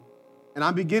And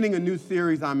I'm beginning a new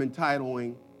series I'm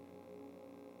entitling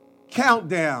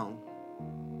Countdown,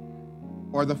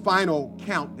 or The Final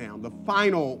Countdown. The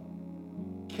Final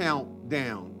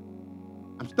Countdown.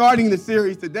 I'm starting the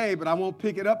series today, but I won't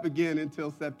pick it up again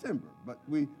until September. But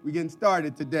we're getting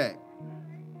started today.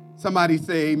 Somebody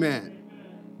say amen.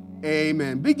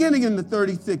 Amen. Beginning in the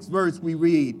 36th verse, we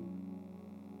read,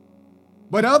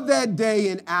 "But of that day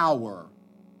and hour,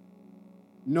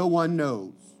 no one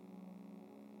knows,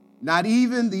 not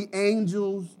even the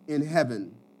angels in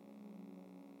heaven,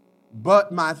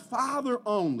 but my Father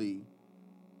only.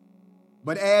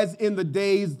 But as in the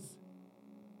days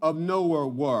of Noah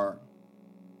were,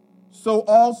 so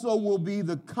also will be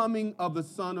the coming of the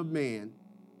Son of Man.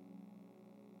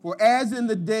 For as in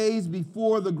the days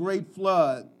before the great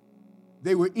flood,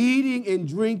 they were eating and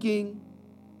drinking,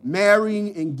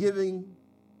 marrying and giving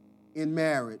in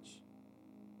marriage,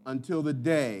 until the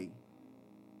day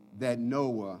that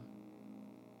Noah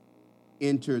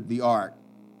entered the ark,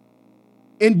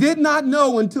 and did not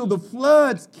know until the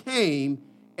floods came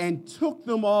and took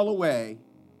them all away.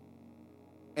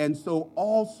 And so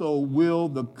also will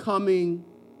the coming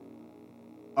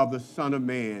of the Son of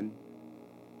Man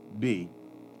be."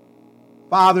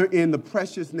 Father, in the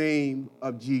precious name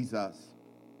of Jesus,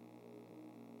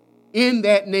 in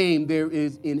that name there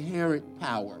is inherent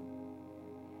power.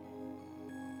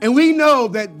 And we know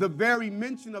that the very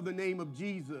mention of the name of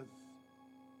Jesus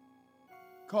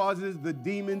causes the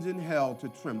demons in hell to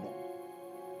tremble.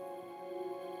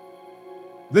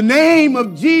 The name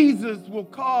of Jesus will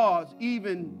cause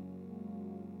even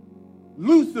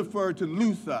Lucifer to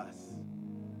loose us.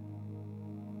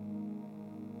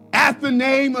 At the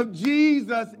name of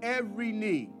Jesus, every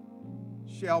knee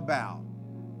shall bow,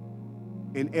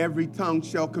 and every tongue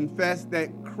shall confess that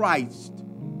Christ,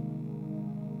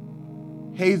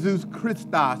 Jesus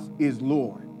Christos, is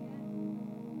Lord.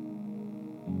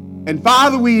 And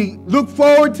Father, we look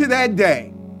forward to that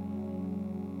day.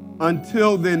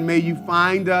 Until then, may you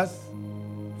find us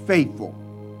faithful.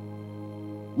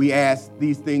 We ask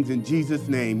these things in Jesus'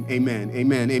 name. Amen.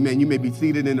 Amen. Amen. You may be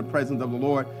seated in the presence of the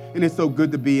Lord. And it's so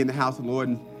good to be in the house of the Lord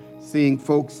and seeing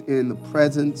folks in the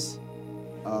presence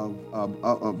of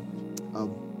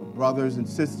brothers and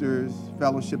sisters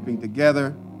fellowshipping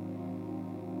together.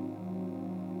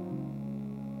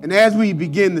 And as we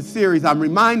begin the series, I'm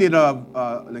reminded of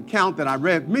an account that I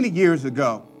read many years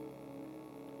ago.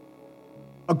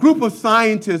 A group of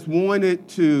scientists wanted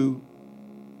to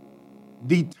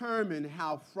determine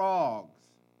how frogs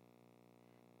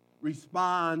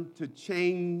respond to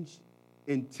change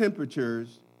in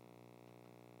temperatures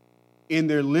in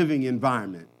their living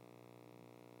environment.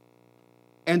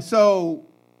 And so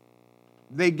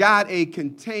they got a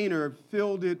container,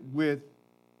 filled it with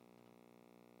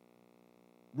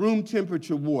room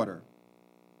temperature water.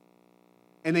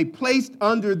 And they placed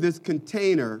under this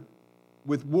container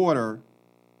with water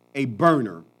a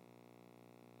burner.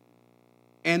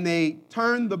 And they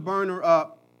turned the burner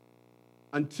up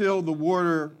until the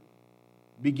water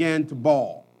began to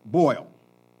boil.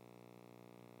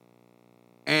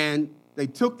 And they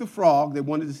took the frog. They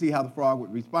wanted to see how the frog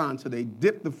would respond. So they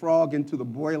dipped the frog into the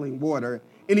boiling water.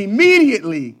 And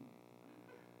immediately,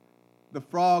 the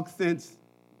frog sensed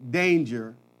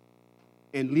danger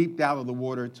and leaped out of the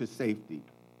water to safety.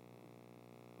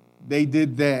 They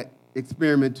did that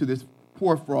experiment to this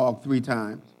poor frog 3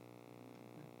 times.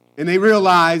 And they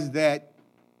realized that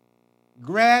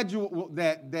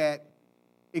that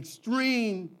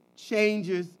extreme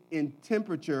changes in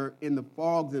temperature in the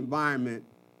frog's environment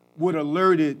would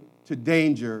alert it to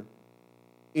danger,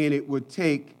 and it would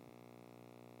take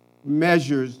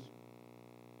measures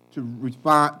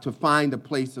to find a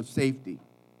place of safety.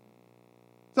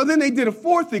 So then they did a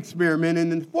 4th experiment,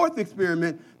 and in the 4th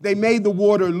experiment, they made the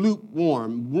water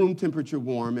lukewarm, room temperature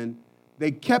warm, and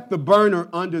they kept the burner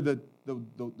under the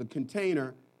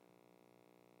container,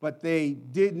 but they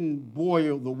didn't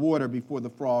boil the water before the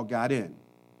frog got in.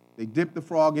 They dipped the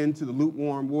frog into the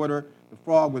lukewarm water. The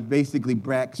frog was basically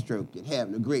backstroking,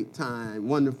 having a great time,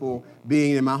 wonderful,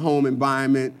 being in my home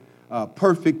environment,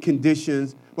 perfect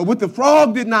conditions. But what the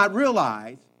frog did not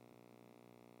realize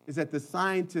is that the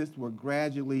scientists were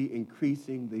gradually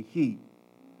increasing the heat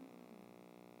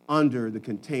under the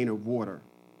container of water.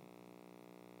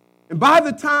 And by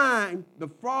the time the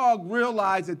frog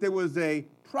realized that there was a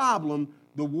problem,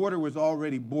 the water was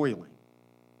already boiling.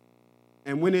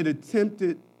 And when it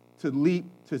attempted to leap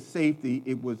to safety,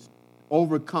 it was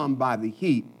overcome by the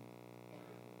heat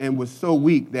and was so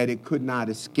weak that it could not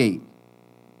escape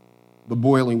the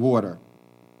boiling water.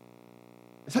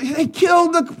 So they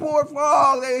killed the poor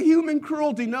frog. They human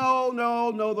cruelty. No.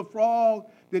 The frog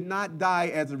did not die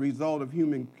as a result of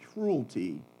human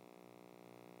cruelty,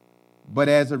 but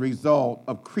as a result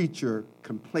of creature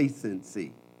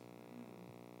complacency.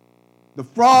 The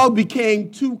frog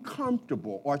became too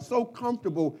comfortable, or so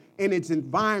comfortable in its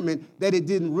environment, that it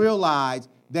didn't realize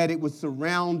that it was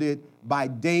surrounded by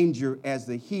danger as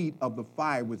the heat of the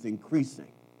fire was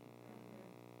increasing.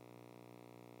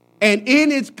 And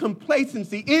in its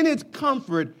complacency, in its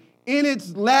comfort, in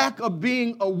its lack of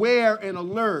being aware and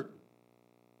alert,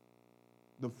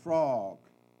 the frog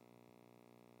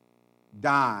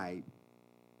died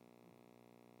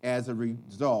as a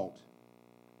result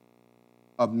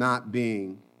of not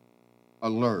being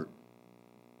alert.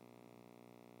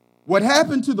 What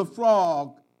happened to the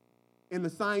frog in the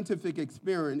scientific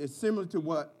experiment is similar to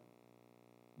what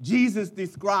Jesus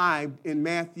described in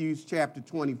Matthew chapter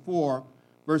 24,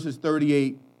 verses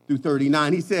 38 through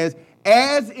 39. He says,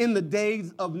 as in the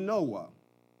days of Noah,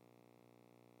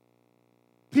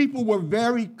 people were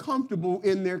very comfortable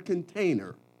in their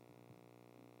container.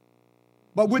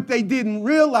 But what they didn't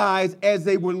realize as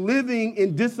they were living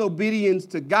in disobedience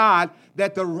to God,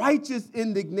 that the righteous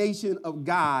indignation of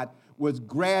God was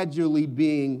gradually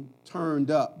being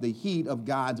turned up, the heat of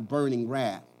God's burning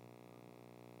wrath.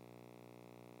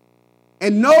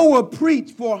 And Noah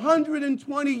preached for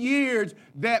 120 years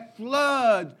that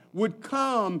flood would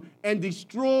come and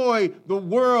destroy the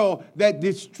world, that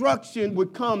destruction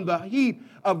would come. The heat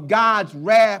of God's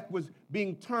wrath was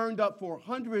being turned up for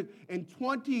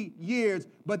 120 years,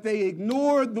 but they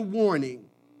ignored the warning.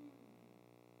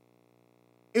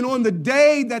 And on the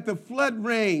day that the flood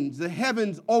rains, the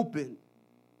heavens opened,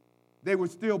 they were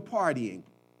still partying,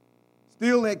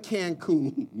 still at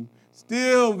Cancun,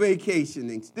 still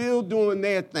vacationing, still doing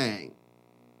their thing.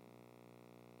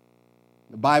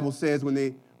 The Bible says when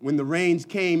the rains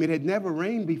came, it had never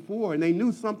rained before, and they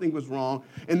knew something was wrong,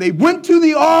 and they went to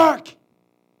the ark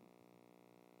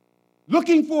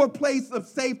looking for a place of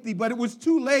safety, but it was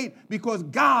too late because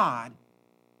God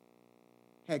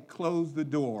had closed the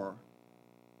door,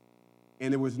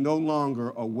 and there was no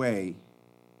longer a way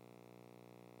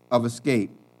of escape.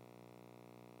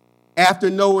 After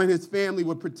Noah and his family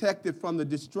were protected from the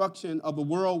destruction of the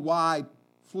worldwide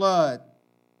flood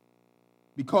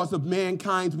because of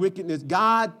mankind's wickedness,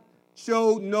 God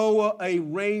showed Noah a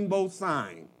rainbow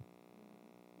sign,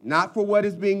 not for what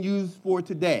is being used for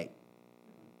today.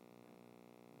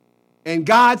 And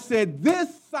God said, this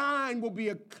sign will be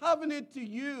a covenant to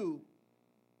you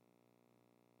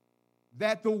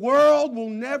that the world will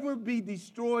never be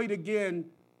destroyed again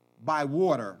by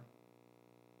water,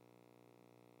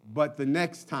 but the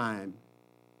next time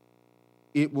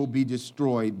it will be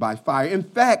destroyed by fire. In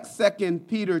fact, 2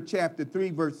 Peter chapter 3,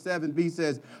 verse 7b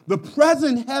says, the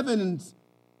present heavens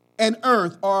and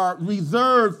earth are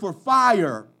reserved for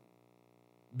fire,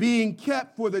 being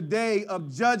kept for the day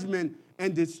of judgment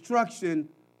and destruction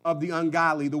of the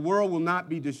ungodly. The world will not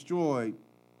be destroyed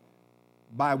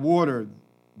by water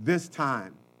this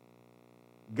time.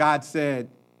 God said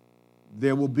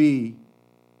there will be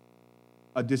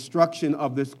a destruction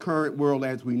of this current world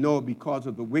as we know it because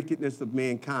of the wickedness of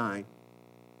mankind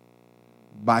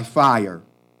by fire.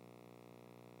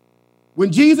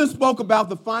 When Jesus spoke about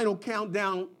the final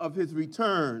countdown of his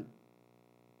return,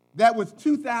 that was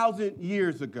 2,000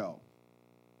 years ago.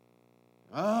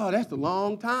 Oh, that's a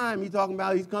long time. He's talking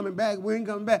about he's coming back. We ain't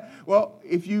coming back. Well,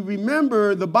 if you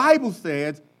remember, the Bible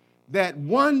says that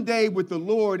one day with the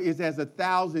Lord is as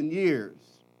 1,000 years,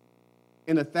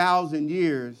 and 1,000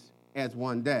 years as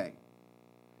one day.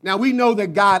 Now, we know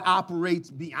that God operates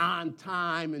beyond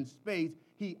time and space.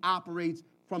 He operates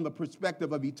from the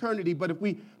perspective of eternity. But if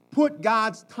we put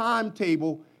God's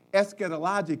timetable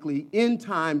eschatologically,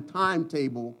 in-time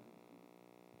timetable,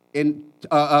 and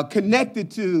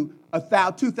connected to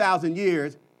 2,000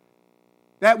 years,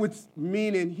 that would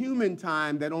mean in human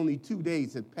time that only 2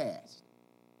 days have passed.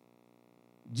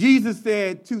 Jesus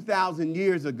said 2,000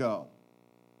 years ago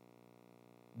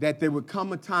that there would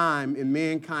come a time in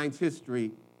mankind's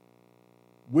history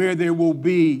where there will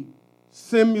be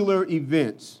similar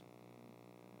events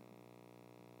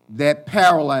that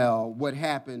parallel what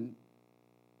happened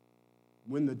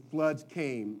when the floods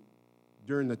came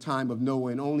during the time of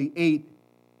Noah, and only 8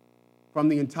 from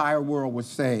the entire world were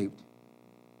saved.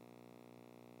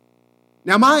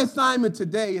 Now, my assignment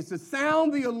today is to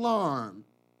sound the alarm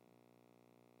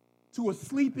to a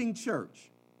sleeping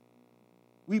church.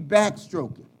 We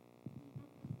backstroking.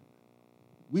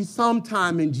 We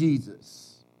sometime in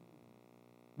Jesus.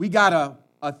 We got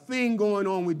a thing going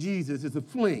on with Jesus. It's a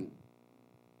fling.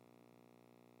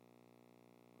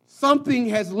 Something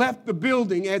has left the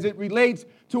building as it relates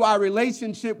to our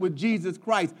relationship with Jesus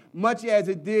Christ, much as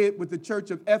it did with the church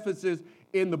of Ephesus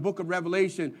in the book of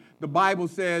Revelation. The Bible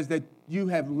says that you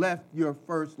have left your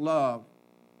first love.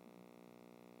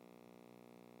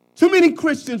 Too many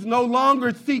Christians no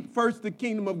longer seek first the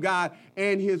kingdom of God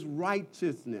and his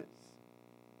righteousness.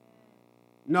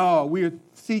 No, we are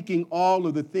seeking all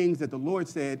of the things that the Lord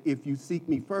said, if you seek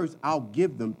me first, I'll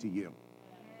give them to you.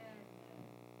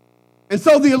 And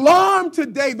so the alarm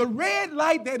today, the red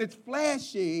light that is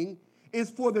flashing, is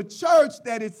for the church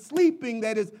that is sleeping,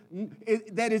 that is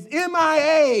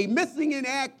MIA, missing in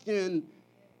action,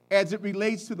 as it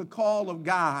relates to the call of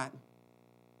God.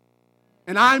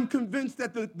 And I'm convinced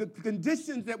that the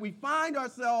conditions that we find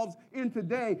ourselves in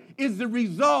today is the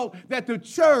result that the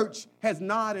church has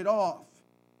nodded off.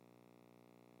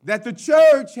 That the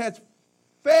church has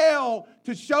failed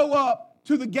to show up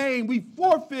to the game. We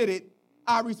forfeited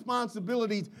our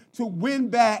responsibilities to win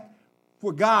back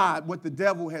for God what the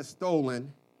devil has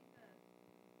stolen.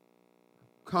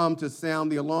 Come to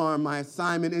sound the alarm, my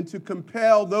assignment, and to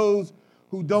compel those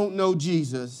who don't know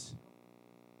Jesus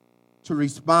to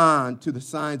respond to the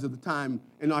signs of the time.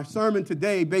 And our sermon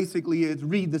today basically is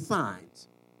read the signs.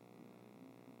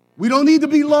 We don't need to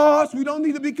be lost. We don't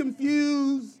need to be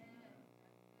confused.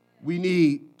 We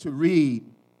need to read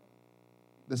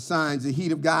the signs. The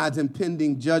heat of God's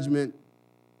impending judgment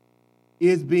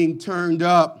is being turned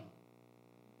up.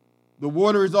 The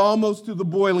water is almost to the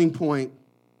boiling point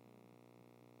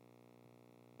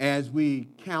as we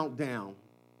count down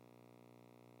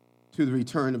to the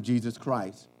return of Jesus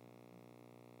Christ.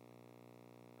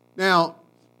 Now,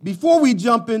 before we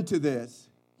jump into this,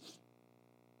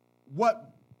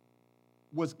 what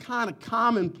was kind of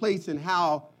commonplace in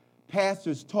how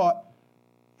pastors taught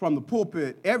from the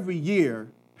pulpit, every year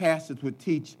pastors would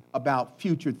teach about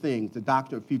future things, the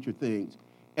doctrine of future things,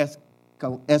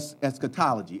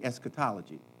 eschatology.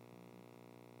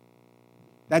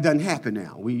 That doesn't happen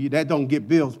now. That don't get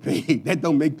bills paid. That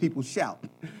don't make people shout.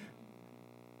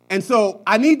 And so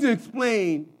I need to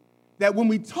explain that when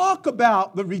we talk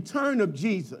about the return of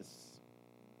Jesus,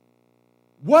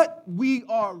 what we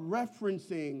are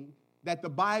referencing that the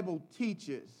Bible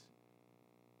teaches,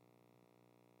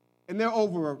 and there are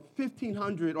over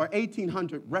 1,500 or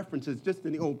 1,800 references just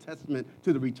in the Old Testament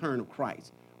to the return of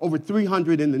Christ, over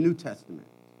 300 in the New Testament.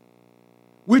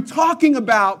 We're talking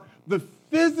about the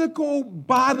physical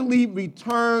bodily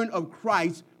return of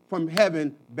Christ from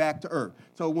heaven back to earth.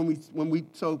 So when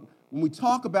we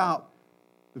talk about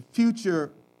the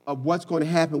future of what's going to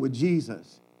happen with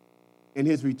Jesus in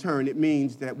his return, it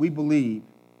means that we believe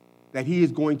that he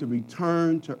is going to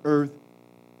return to earth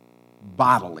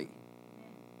bodily.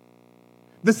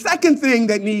 The second thing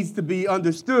that needs to be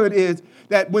understood is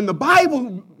that when the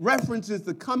Bible references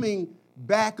the coming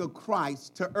back of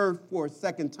Christ to earth for a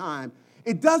second time,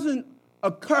 it doesn't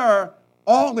occur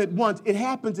all at once. It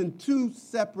happens in two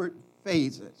separate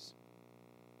phases.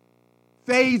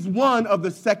 Phase one of the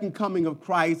second coming of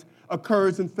Christ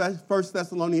occurs in 1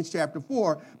 Thessalonians chapter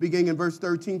 4, beginning in verse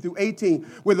 13 through 18,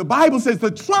 where the Bible says,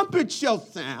 the trumpet shall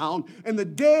sound, and the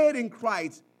dead in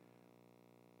Christ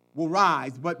will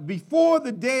rise. But before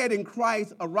the dead in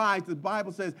Christ arise, the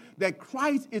Bible says that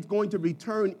Christ is going to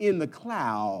return in the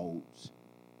clouds.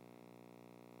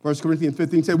 1 Corinthians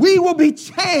 15 said, we will be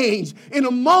changed in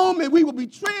a moment. We will be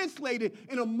translated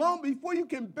in a moment. Before you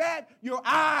can bat your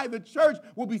eye, the church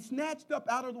will be snatched up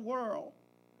out of the world.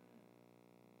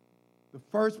 The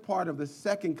first part of the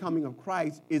second coming of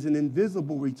Christ is an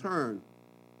invisible return.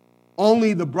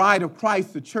 Only the bride of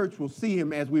Christ, the church, will see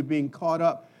him as we're being caught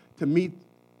up to meet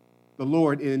the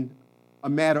Lord in a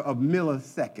matter of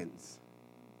milliseconds.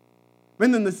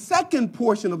 And then the second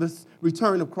portion of this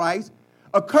return of Christ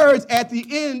occurs at the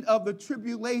end of the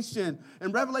tribulation.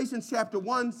 And Revelation chapter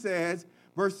 1 says,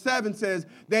 verse 7 says,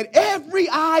 that every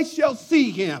eye shall see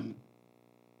him,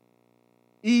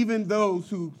 even those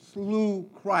who slew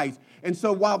Christ. And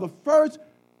so while the first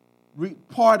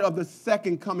part of the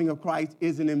second coming of Christ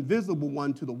is an invisible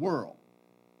one to the world,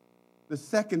 the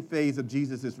second phase of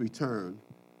Jesus' return,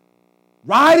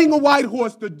 riding a white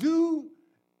horse to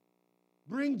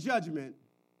bring judgment,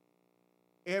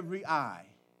 every eye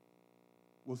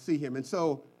will see him. And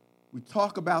so we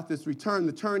talk about this return.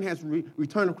 The turn has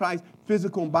return of Christ,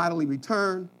 physical and bodily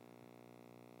return.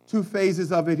 Two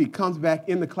phases of it. He comes back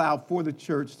in the cloud for the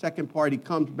church. Second part, he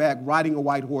comes back riding a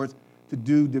white horse to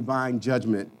do divine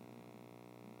judgment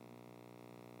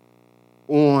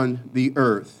on the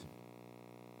earth.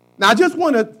 Now, I just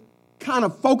want to kind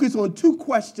of focus on two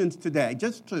questions today,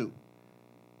 just two.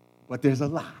 But there's a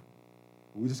lot.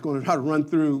 We're just going to try to run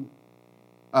through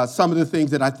some of the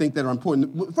things that I think that are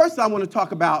important. First, I want to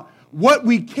talk about what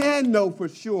we can know for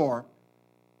sure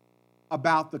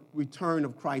about the return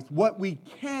of Christ, what we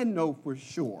can know for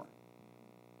sure.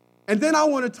 And then I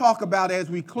want to talk about, as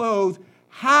we close,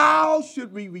 how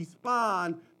should we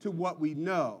respond to what we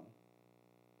know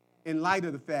in light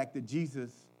of the fact that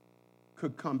Jesus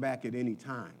could come back at any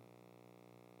time.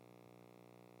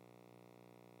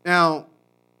 Now,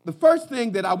 the first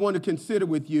thing that I want to consider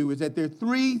with you is that there are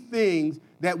three things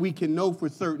that we can know for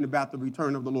certain about the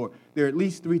return of the Lord. There are at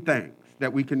least three things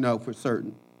that we can know for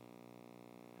certain.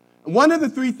 And one of the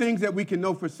three things that we can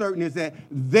know for certain is that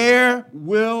there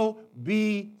will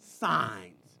be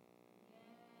signs.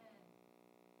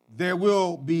 There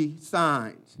will be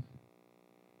signs.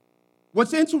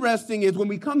 What's interesting is when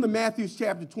we come to Matthew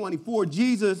chapter 24,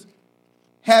 Jesus,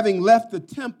 having left the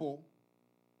temple,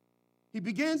 he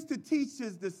begins to teach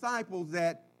his disciples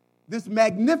that this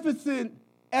magnificent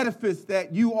edifice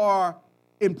that you are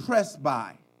impressed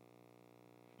by.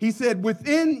 He said,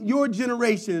 within your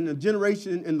generation, a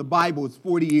generation in the Bible is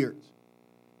 40 years.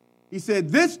 He said,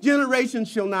 this generation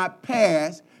shall not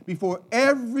pass before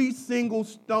every single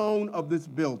stone of this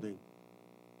building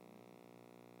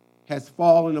has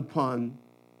fallen upon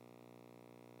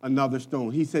another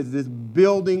stone. He says this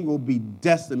building will be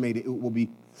decimated. It will be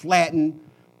flattened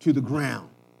to the ground.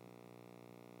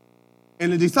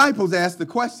 And the disciples asked the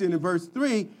question in verse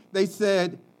 3. They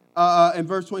said in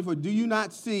verse 24, do you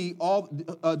not see all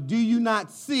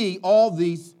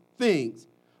these things?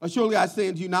 Surely I say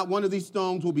unto you, not one of these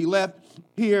stones will be left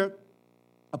here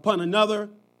upon another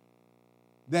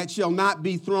that shall not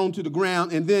be thrown to the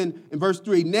ground. And then in verse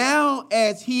 3, now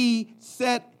as he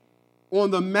sat on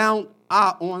the Mount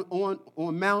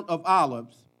of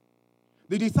Olives,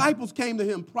 the disciples came to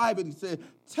him privately and said,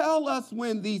 tell us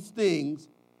when these things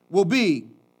will be,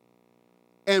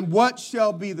 and what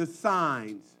shall be the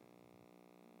signs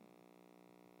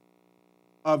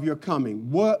of your coming.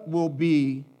 What will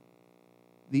be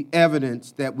the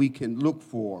evidence that we can look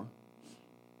for?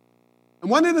 And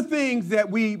one of the things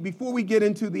that before we get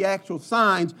into the actual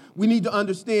signs, we need to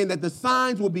understand that the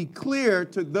signs will be clear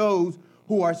to those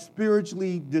who are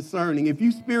spiritually discerning. If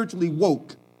you spiritually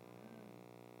woke,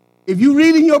 if you're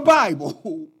reading your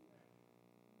Bible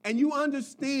and you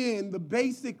understand the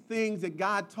basic things that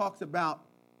God talks about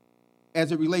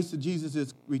as it relates to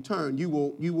Jesus' return, you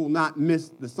will not miss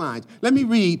the signs. Let me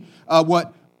read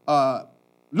what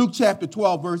Luke chapter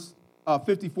 12, verse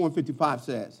 54 and 55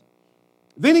 says.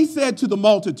 Then he said to the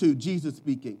multitude, Jesus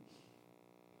speaking,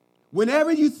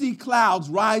 whenever you see clouds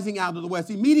rising out of the west,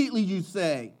 immediately you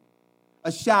say,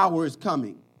 a shower is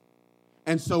coming.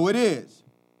 And so it is.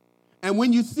 And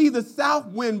when you see the south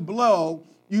wind blow,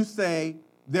 you say,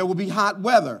 there will be hot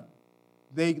weather.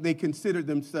 They considered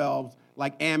themselves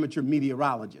like amateur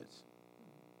meteorologists.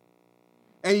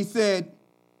 And he said,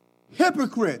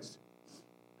 hypocrites,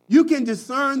 you can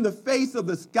discern the face of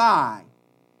the sky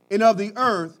and of the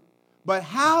earth, but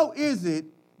how is it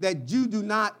that you do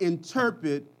not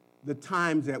interpret the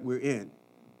times that we're in?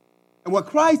 And what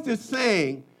Christ is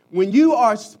saying, when you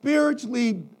are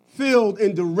spiritually filled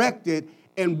and directed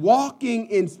and walking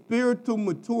in spiritual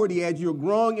maturity as you're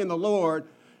growing in the Lord,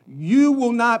 you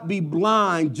will not be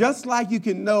blind, just like you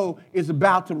can know it's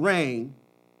about to rain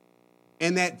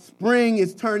and that spring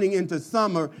is turning into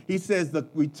summer. He says the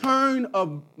return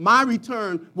of my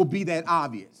return will be that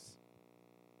obvious.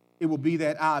 It will be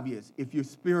that obvious if you're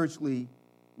spiritually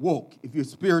woke, if you're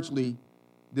spiritually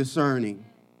discerning.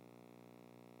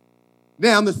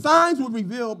 Now, the signs were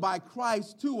revealed by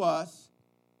Christ to us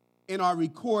and are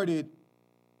recorded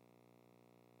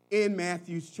in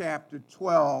Matthew chapter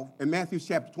 12 and Matthew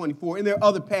chapter 24. And there are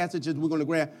other passages. We're going to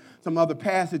grab some other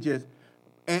passages.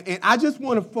 And I just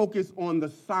want to focus on the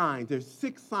signs. There's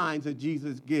 6 signs that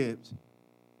Jesus gives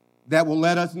that will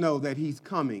let us know that he's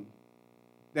coming,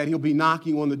 that he'll be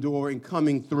knocking on the door and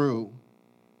coming through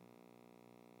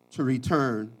to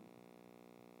return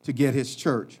to get his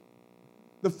church.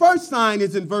 The first sign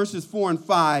is in verses 4 and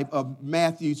 5 of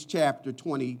Matthew chapter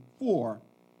 24.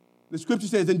 The scripture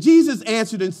says, and Jesus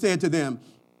answered and said to them,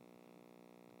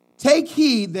 take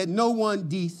heed that no one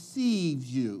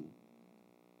deceives you.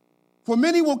 For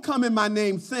many will come in my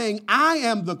name saying, I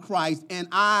am the Christ, and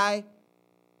I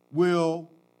am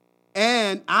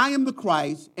the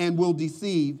Christ and will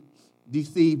deceive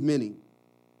many.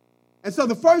 And so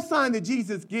the first sign that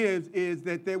Jesus gives is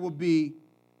that there will be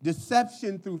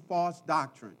deception through false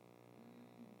doctrine.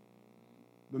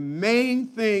 The main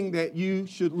thing that you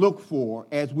should look for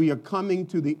as we are coming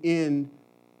to the end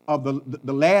of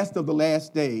the last of the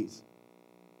last days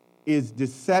is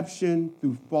deception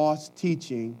through false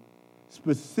teaching,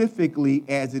 specifically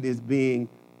as it is being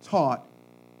taught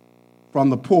from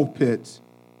the pulpits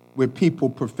where people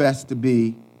profess to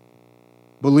be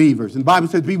believers. And the Bible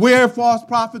says, beware of false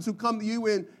prophets who come to you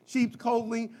in sheep's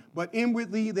clothing, but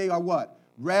inwardly they are what?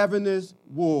 Ravenous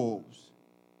wolves.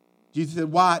 Jesus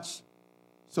said, watch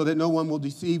so that no one will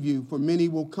deceive you, for many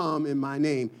will come in my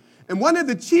name. And one of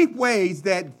the chief ways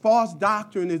that false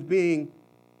doctrine is being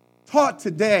taught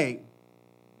today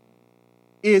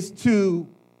is to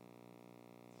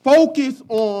focus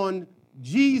on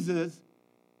Jesus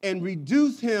and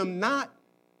reduce him, not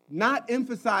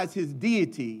emphasize his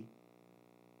deity,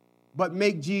 but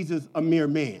make Jesus a mere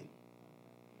man.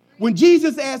 When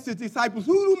Jesus asked his disciples,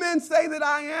 who do men say that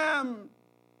I am?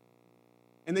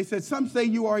 And they said, some say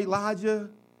you are Elijah,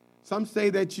 some say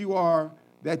that you are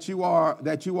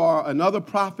another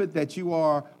prophet, that you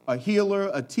are a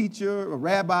healer, a teacher, a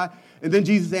rabbi. And then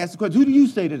Jesus asked the question, who do you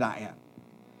say that I am?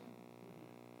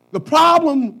 The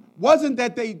problem wasn't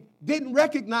that they didn't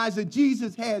recognize that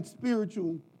Jesus had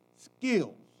spiritual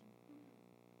skills.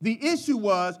 The issue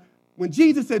was when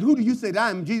Jesus said, who do you say that I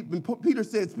am? When Peter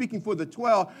said, speaking for the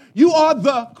 12, you are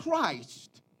the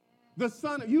Christ. The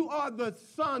Son, you are the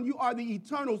Son, you are the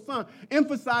eternal Son,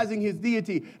 emphasizing his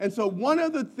deity. And so one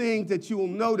of the things that you will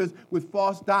notice with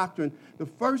false doctrine, the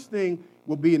first thing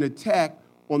will be an attack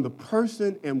on the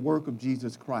person and work of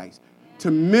Jesus Christ,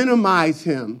 to minimize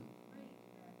him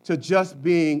to just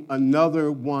being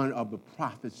another one of the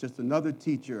prophets, just another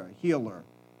teacher, a healer,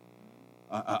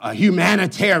 a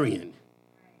humanitarian.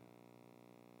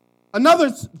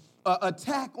 Another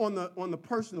attack on the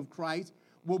person of Christ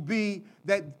will be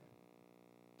that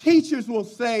teachers will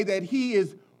say that he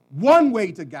is one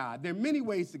way to God. There are many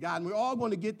ways to God, and we're all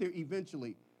going to get there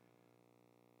eventually.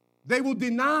 They will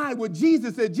deny what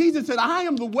Jesus said. Jesus said, I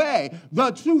am the way,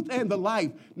 the truth, and the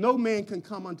life. No man can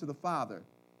come unto the Father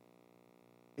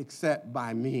except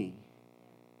by me.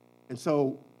 And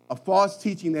so a false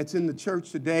teaching that's in the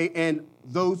church today, and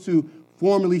those who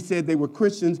formerly said they were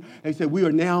Christians, they said we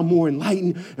are now more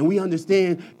enlightened, and we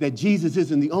understand that Jesus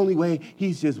isn't the only way.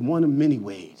 He's just one of many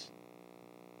ways.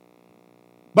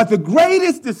 But the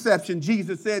greatest deception,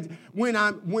 Jesus said, when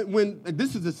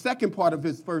this is the second part of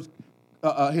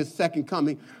his second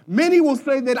coming, many will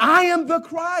say that I am the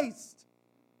Christ.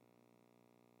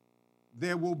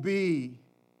 There will be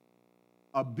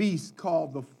a beast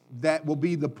that will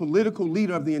be the political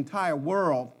leader of the entire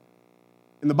world.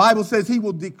 And the Bible says he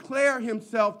will declare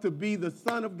himself to be the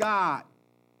Son of God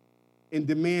and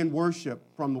demand worship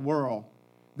from the world.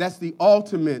 That's the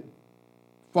ultimate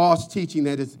false teaching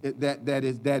that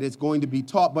is going to be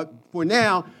taught. But for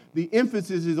now, the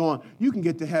emphasis is on you can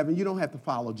get to heaven. You don't have to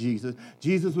follow Jesus.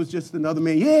 Jesus was just another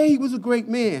man. Yeah, he was a great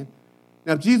man.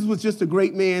 Now, if Jesus was just a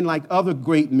great man like other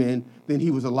great men, then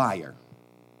he was a liar.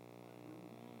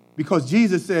 Because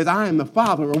Jesus says, I am the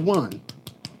Father of one.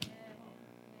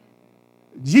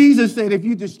 Jesus said, if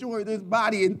you destroy this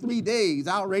body in 3 days,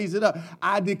 I'll raise it up.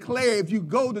 I declare, if you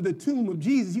go to the tomb of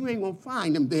Jesus, you ain't going to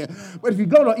find him there. But if you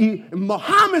go to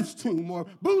Muhammad's tomb or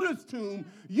Buddha's tomb,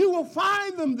 you will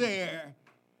find them there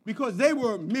because they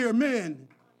were mere men.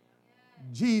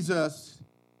 Jesus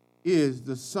is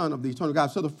the Son of the eternal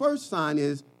God. So the first sign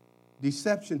is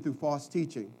deception through false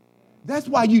teaching. That's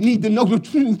why you need to know the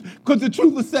truth, because the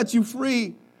truth will set you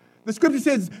free. The scripture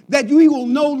says that we will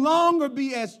no longer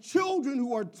be as children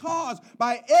who are tossed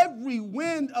by every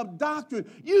wind of doctrine.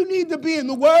 You need to be in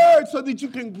the Word so that you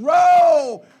can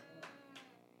grow.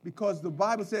 Because the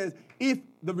Bible says if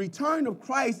the return of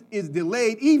Christ is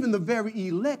delayed, even the very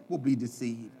elect will be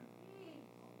deceived.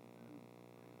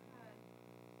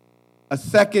 A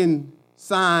second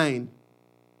sign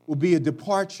will be a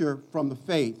departure from the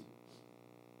faith.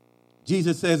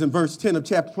 Jesus says in verse 10 of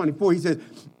chapter 24, he says,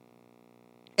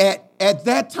 At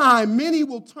that time, many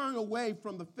will turn away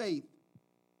from the faith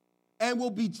and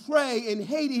will betray and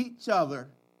hate each other,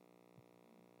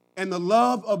 and the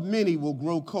love of many will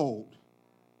grow cold.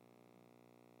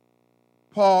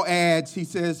 Paul adds, he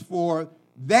says, for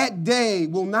that day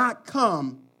will not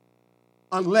come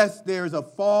unless there's a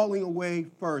falling away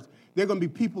first. There are going to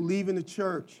be people leaving the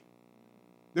church.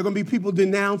 There are going to be people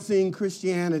denouncing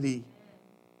Christianity.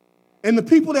 And the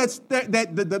people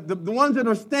the ones that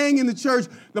are staying in the church,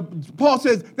 Paul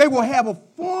says they will have a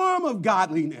form of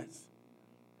godliness,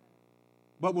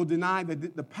 but will deny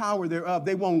the power thereof.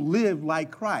 They won't live like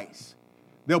Christ.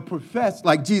 They'll profess,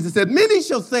 like Jesus said, many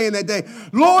shall say in that day,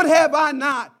 Lord, have I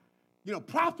not,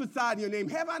 prophesied in your name?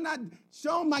 Have I not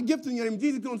shown my gift in your name?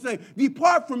 Jesus is going to say,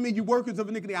 depart from me, you workers of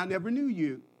iniquity. I never knew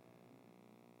you.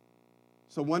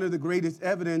 So one of the greatest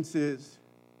evidences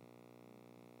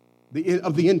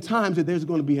of the end times that there's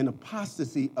going to be an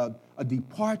apostasy, a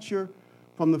departure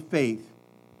from the faith.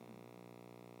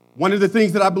 One of the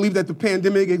things that I believe that the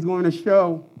pandemic is going to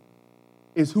show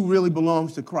is who really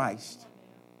belongs to Christ.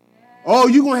 Oh,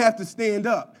 you're going to have to stand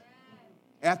up.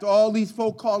 After all these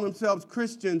folk call themselves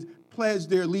Christians, pledge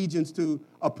their allegiance to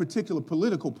a particular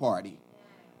political party.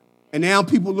 And now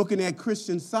people looking at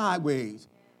Christians sideways.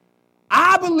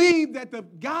 I believe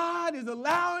that God is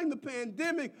allowing the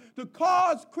pandemic to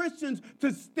cause Christians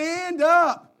to stand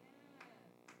up.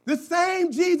 The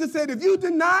same Jesus said, if you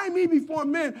deny me before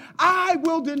men, I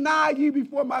will deny you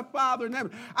before my Father in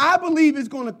heaven. I believe it's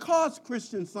going to cost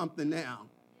Christians something now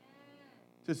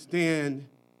to stand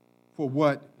for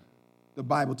what the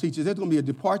Bible teaches. There's going to be a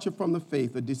departure from the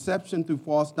faith, a deception through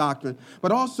false doctrine,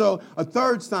 but also a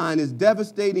third sign is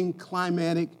devastating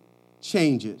climatic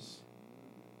changes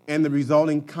and the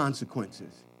resulting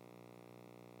consequences.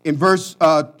 In verse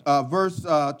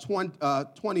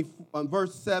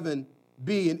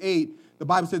 7b and 8, the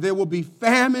Bible says there will be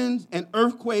famines and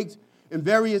earthquakes in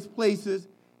various places,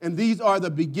 and these are the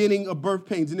beginning of birth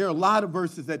pains. And there are a lot of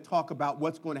verses that talk about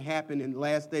what's going to happen in the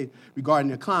last days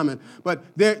regarding the climate. But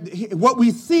what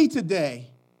we see today,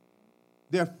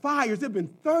 there are fires. There have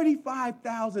been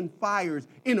 35,000 fires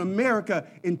in America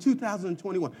in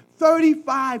 2021.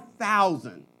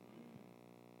 35,000.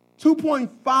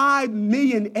 2.5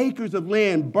 million acres of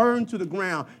land burned to the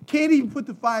ground. Can't even put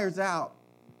the fires out.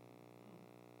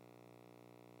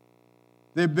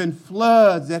 There have been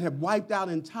floods that have wiped out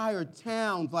entire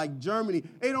towns like Germany.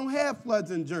 They don't have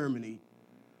floods in Germany.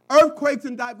 Earthquakes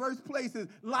in diverse places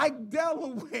like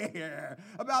Delaware.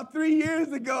 About 3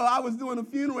 years ago, I was doing a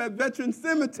funeral at Veterans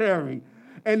Cemetery,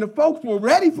 and the folks were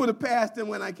ready for the pastor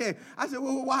when I came. I said,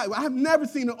 well, why? I've never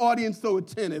seen an audience so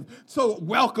attentive, so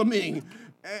welcoming.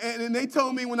 And they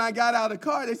told me when I got out of the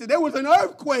car, they said, there was an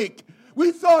earthquake.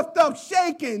 We saw stuff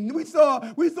shaking. We saw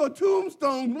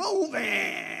tombstones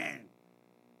moving.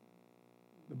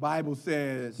 The Bible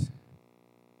says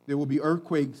there will be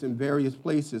earthquakes in various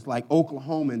places like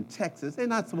Oklahoma and Texas. They're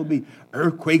not supposed to be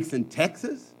earthquakes in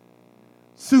Texas.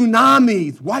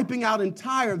 Tsunamis wiping out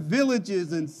entire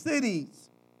villages and cities.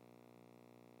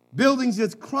 Buildings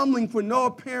just crumbling for no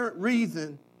apparent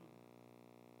reason.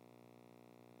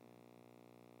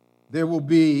 There will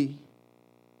be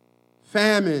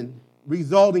famine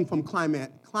resulting from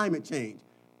climate change.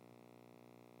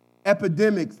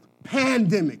 Epidemics,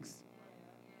 pandemics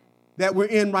that we're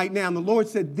in right now. And the Lord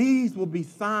said these will be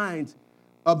signs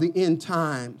of the end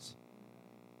times.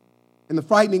 And the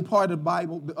frightening part of the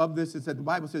Bible of this is that the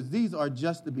Bible says these are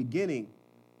just the beginning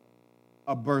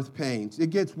of birth pains. It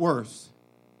gets worse.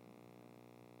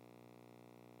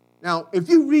 Now, if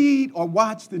you read or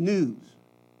watch the news,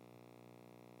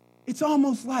 it's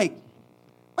almost like,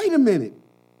 wait a minute,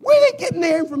 where are they getting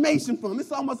their information from?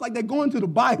 It's almost like they're going to the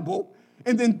Bible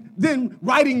and then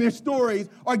writing their stories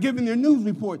or giving their news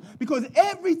reports. Because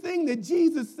everything that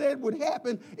Jesus said would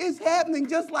happen is happening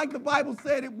just like the Bible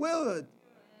said it would.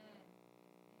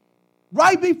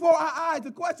 Right before our eyes.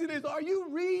 The question is, are you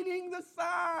reading the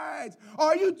signs?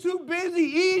 Are you too busy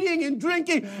eating and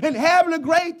drinking and having a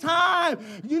great time,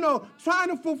 trying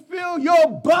to fulfill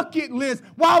your bucket list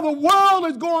while the world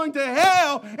is going to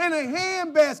hell in a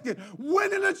handbasket?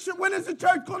 When is the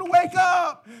church going to wake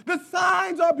up? The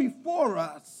signs are before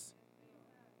us.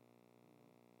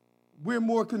 We're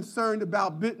more concerned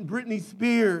about Britney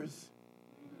Spears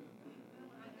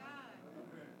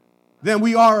than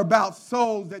we are about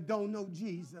souls that don't know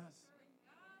Jesus.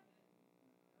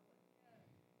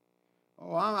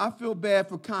 Oh, I feel bad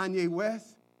for Kanye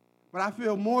West, but I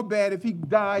feel more bad if he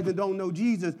dies and don't know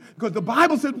Jesus, because the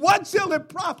Bible said, what shall it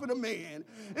profit a man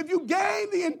if you gain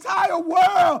the entire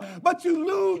world, but you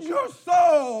lose your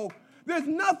soul? There's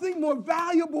nothing more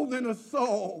valuable than a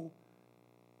soul.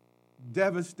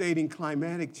 Devastating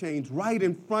climatic change right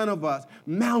in front of us,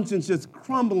 mountains just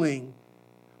crumbling,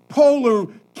 polar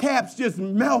caps just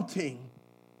melting.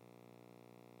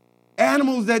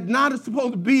 Animals that not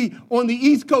supposed to be on the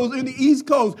East Coast, in the East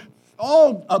Coast,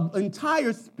 all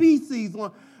entire species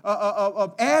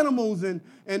of animals and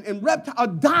reptiles are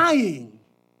dying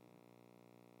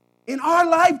in our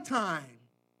lifetime.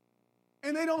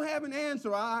 And they don't have an answer.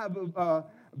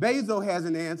 Bezos has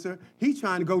an answer. He's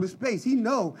trying to go to space. He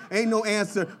know ain't no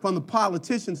answer from the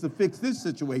politicians to fix this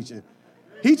situation.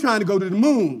 He's trying to go to the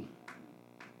moon.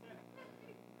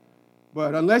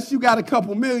 But unless you got a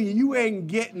couple million, you ain't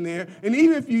getting there. And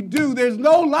even if you do, there's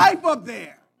no life up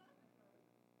there.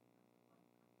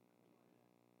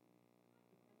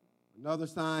 Another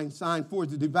sign 4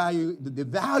 is the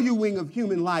devaluing of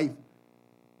human life.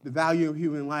 The value of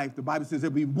human life. The Bible says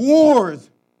there'll be wars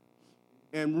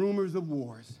and rumors of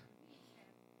wars.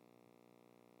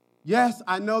 Yes,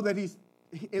 I know that he's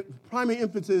primary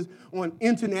emphasis on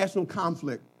international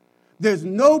conflict. There's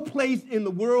no place in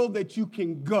the world that you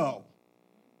can go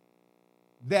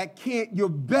that your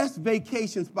best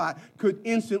vacation spot could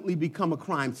instantly become a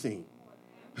crime scene.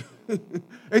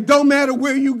 It don't matter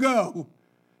where you go.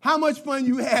 How much fun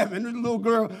you having? There's a little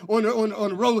girl on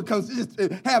a roller coaster just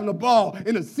having a ball,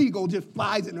 and a seagull just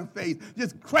flies in her face,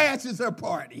 just crashes her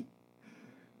party.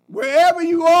 Wherever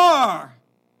you are,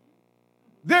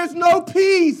 there's no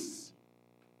peace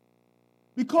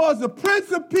because the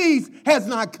Prince of Peace has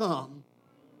not come.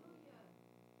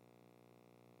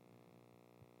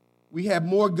 We have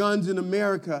more guns in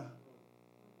America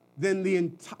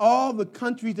than all the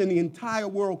countries in the entire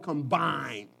world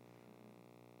combined.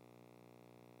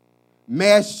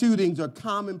 Mass shootings are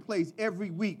commonplace every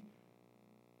week.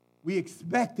 We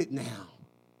expect it now.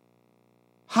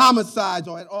 Homicides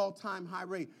are at all-time high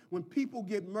rate. When people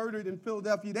get murdered in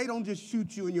Philadelphia, they don't just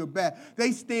shoot you in your back.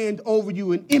 They stand over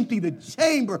you and empty the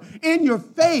chamber in your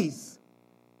face.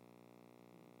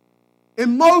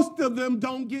 And most of them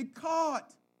don't get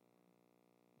caught.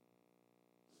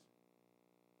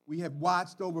 We have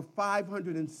watched over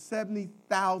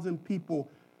 570,000 people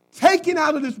taken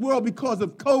out of this world because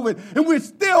of COVID, and we're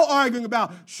still arguing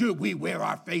about, should we wear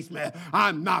our face mask?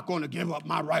 I'm not going to give up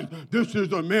my rights. This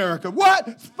is America.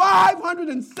 What?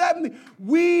 570.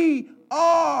 We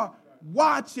are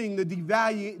watching the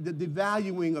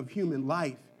devaluing of human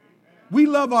life. We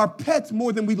love our pets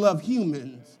more than we love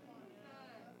humans.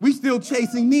 We still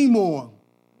chasing Nemo,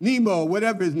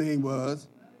 whatever his name was.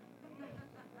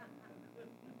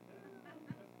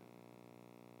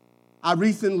 I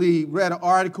recently read an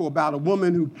article about a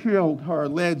woman who killed her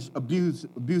alleged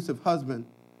abusive husband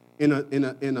in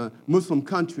a Muslim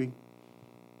country.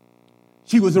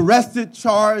 She was arrested,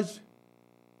 charged,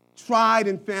 tried,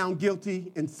 and found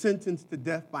guilty, and sentenced to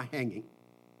death by hanging.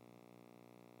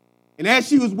 And as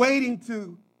she was waiting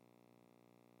to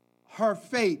her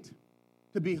fate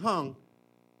to be hung,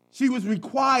 she was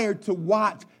required to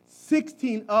watch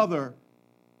 16 other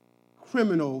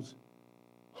criminals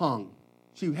hung.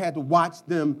 She had to watch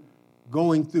them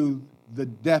going through the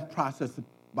death process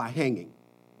by hanging.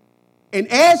 And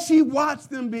as she watched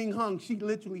them being hung, she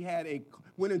literally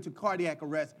went into cardiac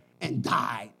arrest and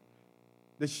died.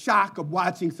 The shock of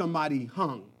watching somebody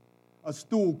hung, a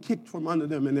stool kicked from under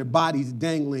them and their bodies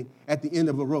dangling at the end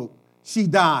of a rope. She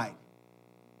died.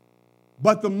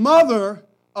 But the mother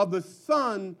of the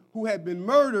son who had been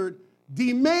murdered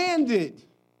demanded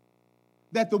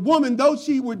that the woman, though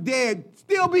she were dead,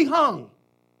 still be hung.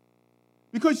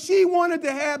 Because she wanted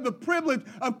to have the privilege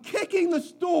of kicking the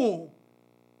stool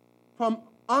from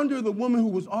under the woman who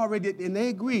was already, and they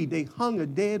agreed. They hung a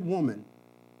dead woman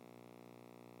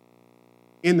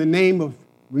in the name of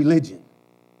religion.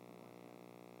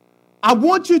 I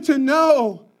want you to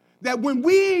know that when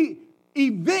we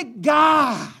evict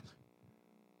God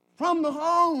from the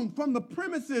home, from the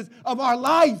premises of our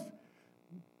life,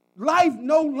 life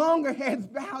no longer has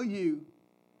value.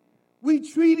 We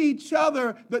treat each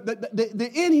other,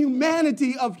 the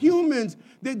inhumanity of humans.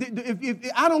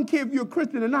 I don't care if you're a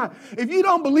Christian or not. If you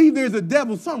don't believe there's a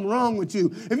devil, something wrong with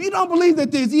you. If you don't believe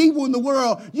that there's evil in the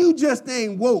world, you just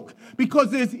ain't woke. Because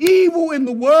there's evil in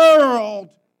the world.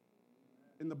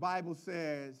 And the Bible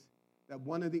says that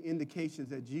one of the indications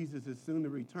that Jesus is soon to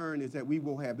return is that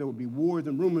there will be wars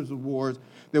and rumors of wars.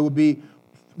 There will be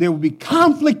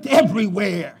conflict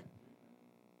everywhere.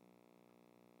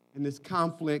 And this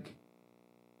conflict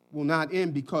will not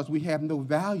end because we have no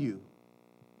value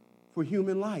for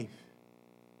human life.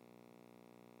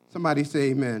 Somebody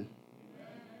say amen.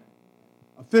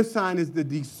 A fifth sign is the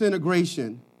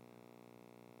disintegration.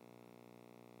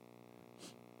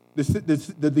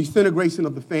 The disintegration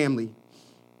of the family.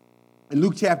 In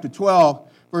Luke chapter 12,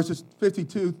 verses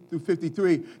 52 through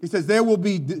 53, he says,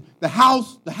 the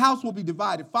house will be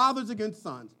divided, fathers against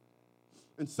sons,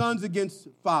 and sons against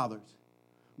fathers.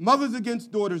 Mothers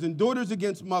against daughters, and daughters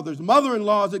against mothers.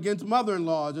 Mother-in-laws against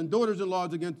mother-in-laws, and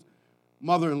daughters-in-laws against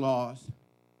mother-in-laws.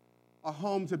 Our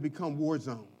homes have become war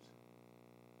zones.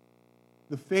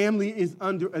 The family is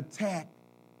under attack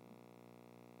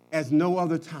as no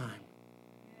other time.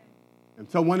 And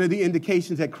so one of the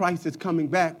indications that Christ is coming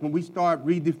back, when we start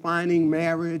redefining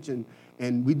marriage and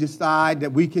we decide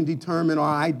that we can determine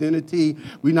our identity,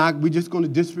 we're just going to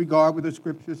disregard what the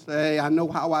scriptures say. I know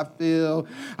how I feel.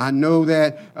 I know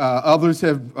that others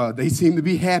they seem to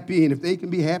be happy, and if they can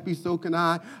be happy, so can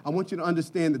I. I want you to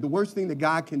understand that the worst thing that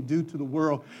God can do to the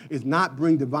world is not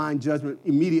bring divine judgment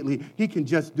immediately. He can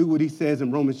just do what he says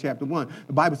in Romans chapter 1.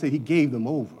 The Bible says he gave them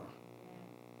over.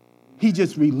 He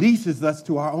just releases us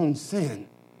to our own sin.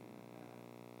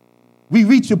 We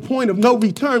reach a point of no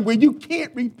return where you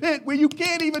can't repent, where you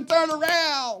can't even turn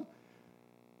around.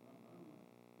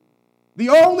 The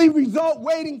only result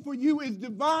waiting for you is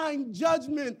divine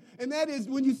judgment, and that is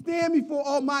when you stand before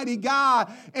Almighty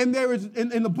God, and there is,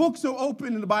 and the books are open,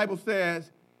 and the Bible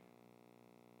says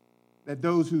that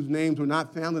those whose names were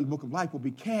not found in the book of life will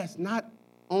be cast not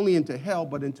only into hell,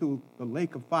 but into the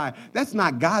lake of fire. That's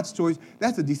not God's choice.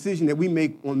 That's a decision that we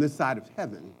make on this side of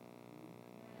heaven.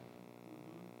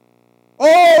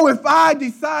 Oh, if I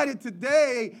decided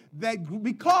today that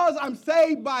because I'm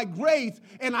saved by grace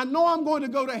and I know I'm going to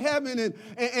go to heaven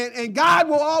and God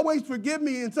will always forgive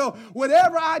me. And so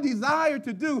whatever I desire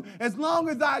to do, as long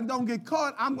as I don't get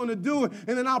caught, I'm going to do it.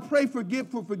 And then I'll pray for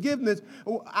forgiveness.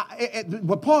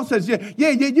 But Paul says, yeah,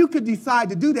 you could decide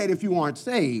to do that if you aren't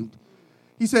saved.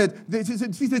 He said,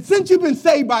 since you've been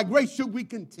saved by grace, should we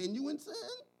continue in sin?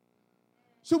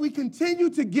 Should we continue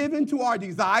to give into our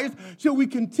desires? Should we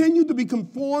continue to be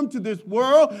conformed to this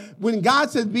world? When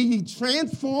God says, be ye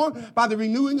transformed by the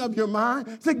renewing of your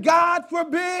mind. Say, God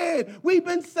forbid, we've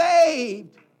been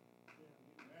saved.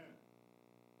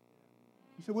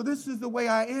 He said, well, this is the way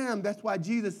I am. That's why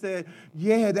Jesus said,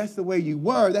 yeah, that's the way you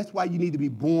were. That's why you need to be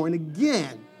born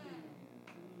again.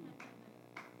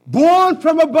 Born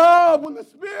from above, when the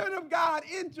Spirit of God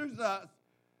enters us.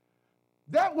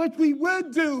 That which we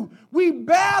would do, we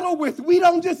battle with. We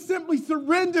don't just simply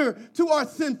surrender to our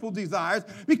sinful desires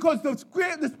because the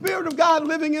Spirit of God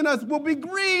living in us will be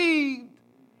grieved.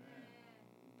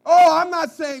 Oh, I'm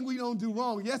not saying we don't do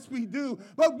wrong. Yes, we do.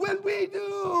 But when we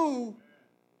do,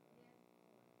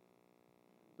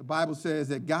 the Bible says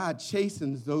that God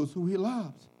chastens those who he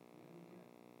loves.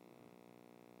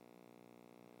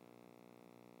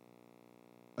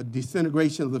 A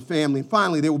disintegration of the family. And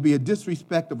finally, there will be a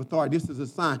disrespect of authority. This is a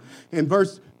sign. In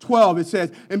verse 12, it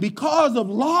says, and because of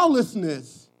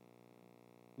lawlessness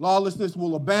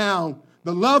will abound.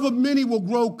 The love of many will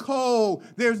grow cold.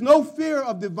 There's no fear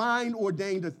of divine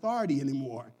ordained authority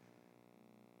anymore.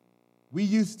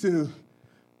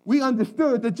 We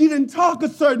understood that you didn't talk a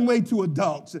certain way to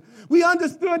adults. We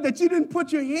understood that you didn't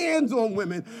put your hands on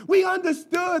women. We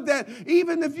understood that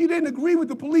even if you didn't agree with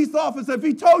the police officer, if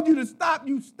he told you to stop,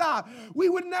 you stop. We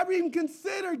would never even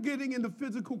consider getting into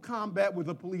physical combat with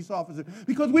a police officer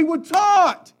because we were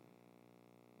taught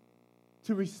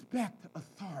to respect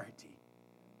authority.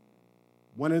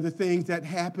 One of the things that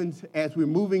happens as we're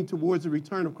moving towards the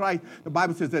return of Christ, the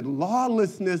Bible says that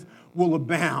lawlessness will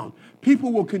abound.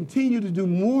 People will continue to do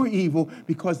more evil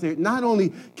because they're not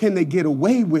only can they get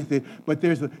away with it, but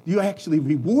you're actually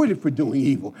rewarded for doing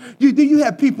evil. You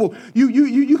have people,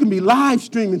 you can be live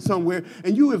streaming somewhere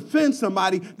and you offend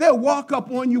somebody, they'll walk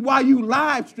up on you while you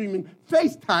live streaming,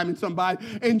 FaceTiming somebody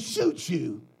and shoot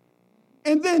you.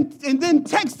 And then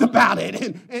text about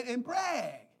it and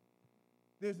brag.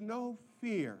 There's no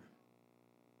fear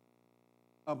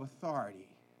of authority.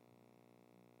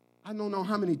 I don't know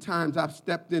how many times I've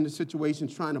stepped into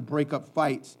situations trying to break up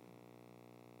fights.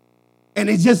 And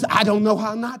I don't know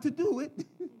how not to do it.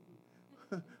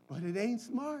 But it ain't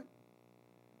smart.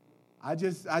 I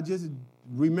just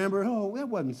remember, that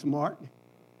wasn't smart.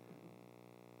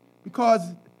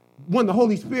 Because when the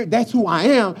Holy Spirit, that's who I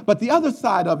am. But the other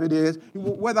side of it is,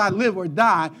 whether I live or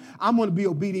die, I'm going to be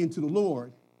obedient to the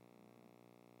Lord.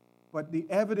 But the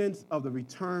evidence of the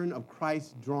return of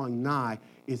Christ drawing nigh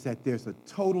is that there's a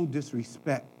total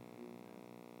disrespect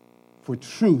for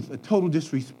truth, a total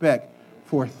disrespect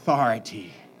for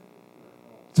authority.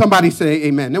 Somebody say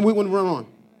amen. Then we want to run on.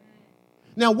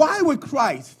 Now, why would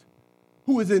Christ,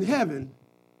 who is in heaven,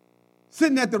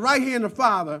 sitting at the right hand of the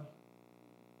Father,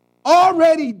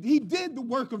 he did the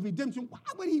work of redemption. Why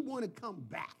would he want to come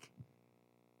back?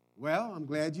 Well, I'm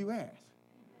glad you asked.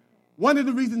 One of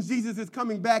the reasons Jesus is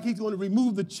coming back, he's going to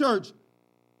remove the church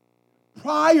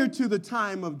prior to the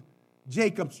time of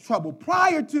Jacob's trouble,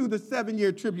 prior to the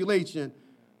 7-year tribulation.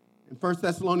 In 1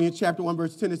 Thessalonians chapter 1,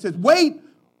 verse 10, it says, wait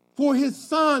for his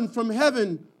Son from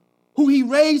heaven, who he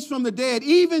raised from the dead,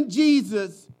 even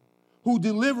Jesus, who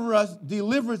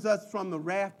delivers us from the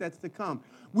wrath that's to come.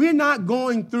 We're not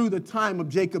going through the time of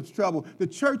Jacob's trouble. The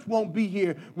church won't be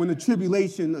here when the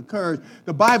tribulation occurs.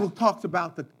 The Bible talks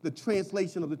about the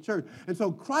translation of the church. And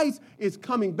so Christ is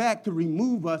coming back to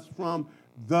remove us from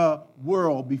the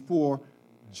world before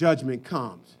judgment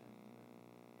comes.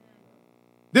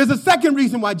 There's a second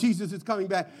reason why Jesus is coming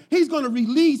back. He's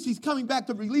coming back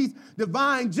to release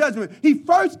divine judgment. He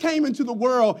first came into the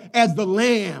world as the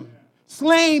Lamb,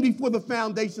 slain before the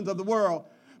foundations of the world.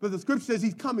 But the scripture says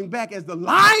he's coming back as the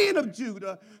Lion of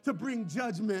Judah to bring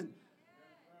judgment.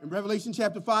 In Revelation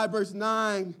chapter 5, verse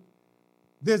 9,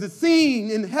 there's a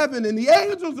scene in heaven and the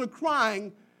angels are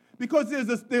crying because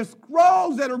there's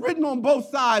scrolls that are written on both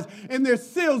sides, and there's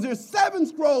seals. There's 7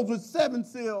 scrolls with 7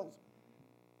 seals.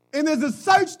 And there's a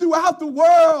search throughout the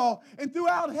world and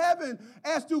throughout heaven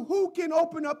as to who can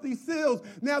open up these seals.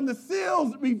 Now, the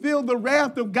seals reveal the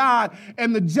wrath of God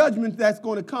and the judgment that's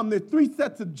going to come. There's 3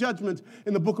 sets of judgments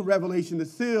in the book of Revelation: the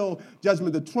seal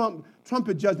judgment, the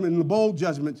trumpet judgment, and the bowl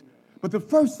judgment. But the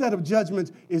first set of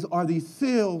judgments are these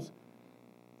seals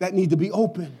that need to be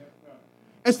opened.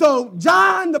 And so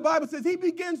John, the Bible says, he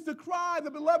begins to cry, the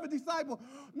beloved disciple.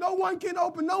 No one can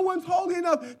open. No one's holy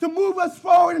enough to move us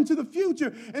forward into the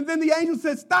future. And then the angel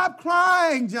says, stop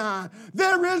crying, John.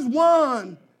 There is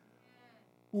one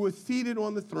who is seated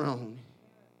on the throne.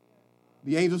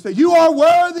 The angel said, you are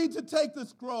worthy to take the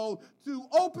scroll, to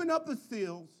open up the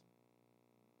seals,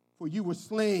 for you were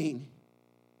slain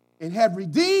and have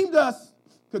redeemed us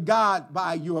to God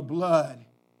by your blood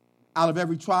out of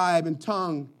every tribe and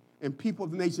tongue and people of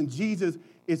the nation. Jesus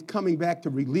is coming back to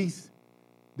release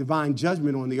divine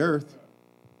judgment on the earth.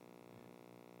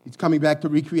 He's coming back to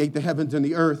recreate the heavens and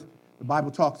the earth. The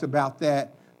Bible talks about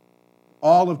that.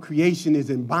 All of creation is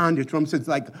in bondage. From since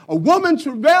like a woman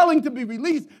travailing to be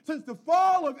released. Since the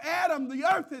fall of Adam, the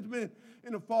earth has been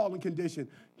in a fallen condition.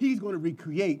 He's going to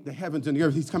recreate the heavens and the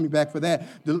earth. He's coming back for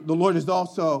that. The Lord is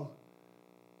also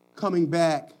coming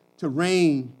back to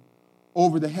reign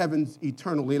over the heavens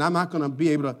eternally. And I'm not going to be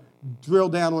able to drill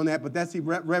down on that, but that's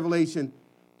Revelation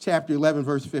chapter 11,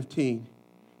 verse 15.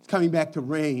 He's coming back to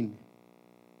reign,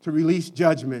 to release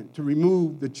judgment, to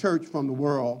remove the church from the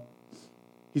world.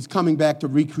 He's coming back to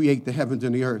recreate the heavens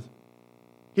and the earth.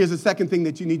 Here's the second thing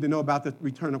that you need to know about the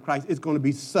return of Christ. It's going to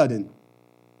be sudden.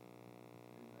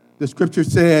 The scripture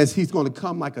says he's going to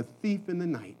come like a thief in the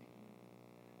night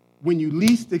when you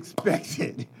least expect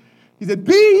it. He said,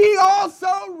 be ye also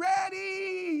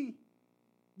ready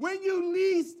when you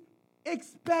least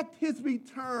expect his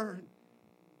return.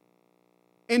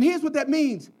 And here's what that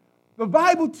means. The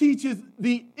Bible teaches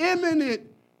the imminent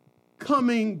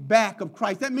coming back of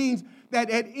Christ. That means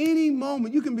that at any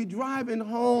moment you can be driving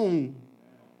home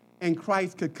and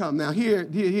Christ could come. Now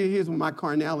here's where my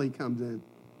carnality comes in.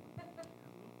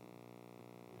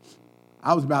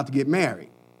 I was about to get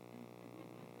married.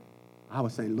 I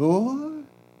was saying, Lord,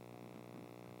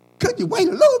 could you wait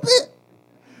a little bit?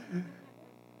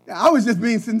 I was just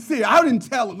being sincere. I didn't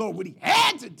tell the Lord what he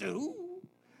had to do.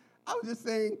 I was just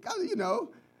saying,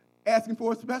 asking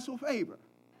for a special favor.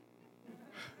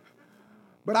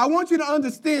 But I want you to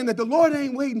understand that the Lord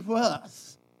ain't waiting for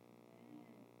us.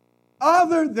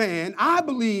 Other than, I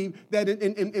believe that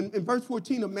in verse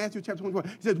 14 of Matthew chapter 24,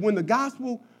 it says, when the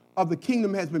gospel of the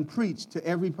kingdom has been preached to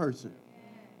every person,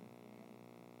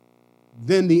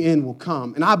 then the end will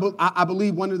come. And I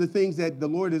believe one of the things that the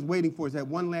Lord is waiting for is that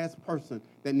one last person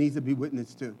that needs to be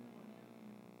witnessed to.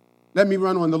 Let me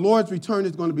run on. The Lord's return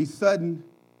is going to be sudden.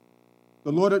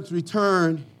 The Lord's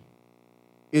return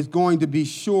is going to be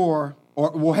sure,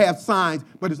 or will have signs,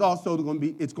 but it's also going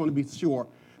to be sure.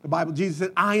 The Bible, Jesus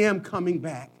said, I am coming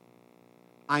back.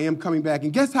 I am coming back.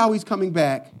 And guess how he's coming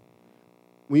back?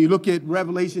 When you look at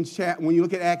when you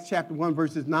look at Acts chapter 1,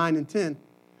 verses 9 and 10,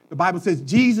 the Bible says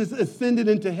Jesus ascended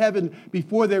into heaven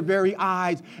before their very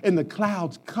eyes, and the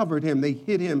clouds covered him. They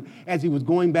hid him as he was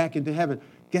going back into heaven.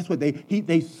 Guess what?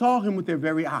 They saw him with their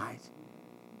very eyes.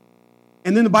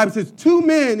 And then the Bible says 2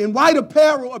 men in white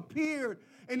apparel appeared,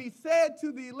 and he said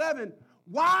to the 11,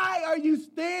 why are you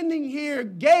standing here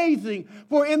gazing?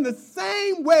 For in the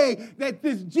same way that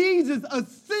this Jesus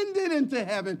ascended into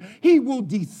heaven, he will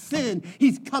descend.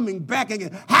 He's coming back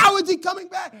again. How is he coming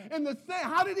back?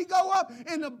 How did he go up?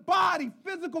 In the body,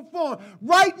 physical form.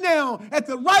 Right now, at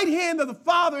the right hand of the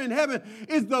Father in heaven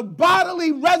is the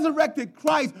bodily resurrected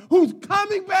Christ who's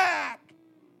coming back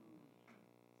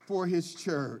for his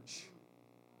church.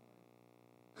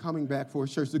 Coming back for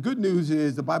his church. The good news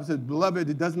is the Bible says, beloved,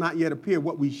 it does not yet appear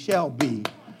what we shall be.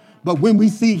 But when we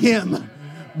see him,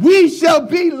 we shall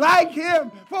be like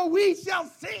him, for we shall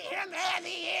see him as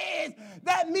he is.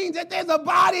 That means that there's a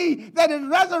body that is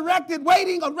resurrected,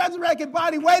 a resurrected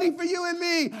body waiting for you and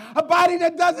me. A body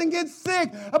that doesn't get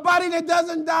sick, a body that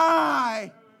doesn't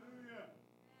die.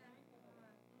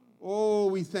 Oh,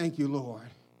 we thank you, Lord.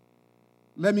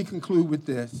 Let me conclude with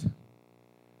this.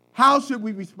 How should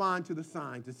we respond to the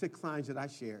signs, the 6 signs that I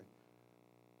shared?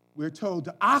 We're told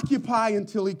to occupy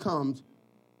until he comes.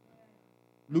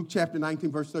 Luke chapter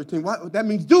 19, verse 13. That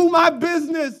means do my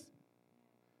business.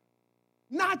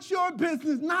 Not your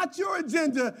business, not your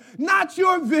agenda, not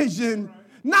your vision,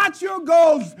 not your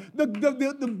goals, the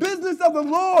business of the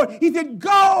Lord. He said,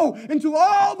 go into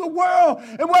all the world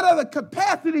and whatever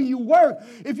capacity you work.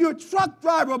 If you're a truck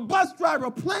driver, a bus driver,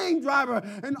 a plane driver,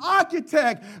 an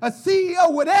architect, a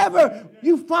CEO, whatever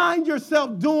you find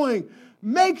yourself doing,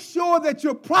 make sure that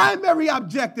your primary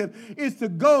objective is to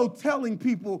go telling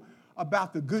people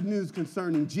about the good news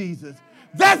concerning Jesus.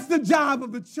 That's the job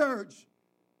of the church.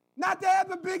 Not to have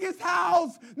the biggest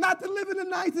house, not to live in the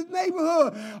nicest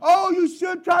neighborhood. Oh, you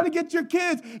should try to get your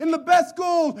kids in the best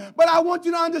schools. But I want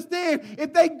you to understand,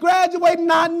 if they graduate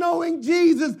not knowing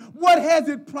Jesus, what has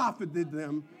it profited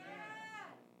them?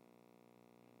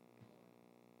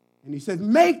 And he says,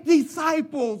 make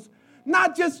disciples,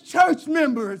 not just church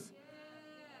members,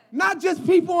 not just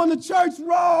people on the church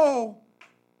roll,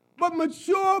 but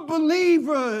mature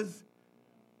believers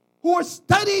who are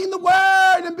studying the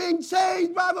word and being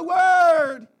changed by the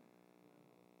word.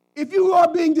 If you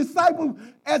are being discipled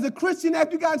as a Christian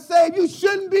after you got saved, you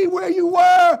shouldn't be where you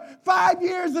were 5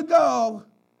 years ago.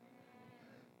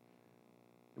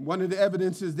 And one of the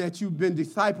evidences that you've been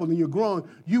discipled and you're growing,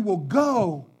 you will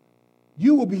go.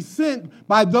 You will be sent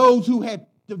by those who have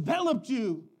developed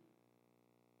you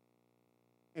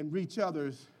and reach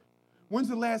others. When's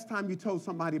the last time you told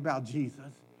somebody about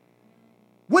Jesus?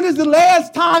 When is the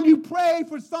last time you prayed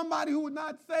for somebody who was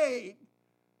not saved?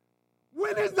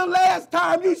 When is the last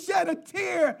time you shed a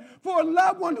tear for a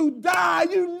loved one who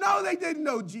died? You know they didn't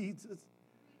know Jesus.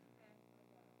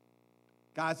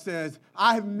 God says,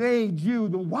 I have made you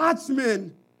the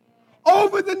watchman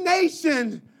over the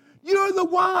nation. You're the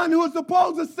one who is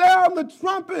supposed to sound the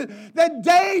trumpet that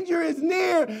danger is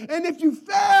near. And if you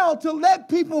fail to let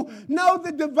people know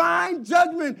the divine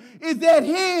judgment is at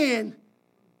hand,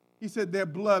 he said, their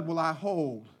blood will I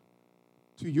hold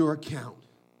to your account.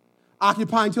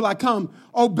 Occupy until I come.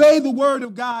 Obey the word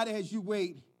of God as you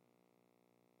wait.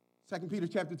 2 Peter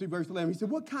chapter 3, verse 11. He said,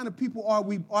 what kind of people ought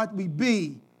we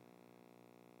be?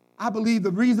 I believe the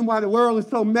reason why the world is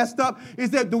so messed up is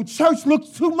that the church looks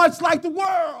too much like the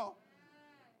world.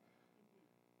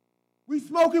 We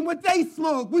smoking what they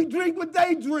smoke. We drink what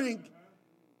they drink.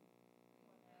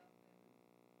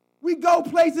 We go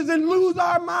places and lose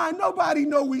our mind. Nobody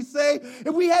know we saved.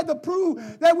 If we had to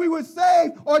prove that we were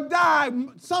saved or died,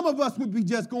 some of us would be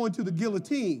just going to the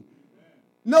guillotine.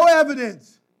 No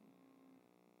evidence.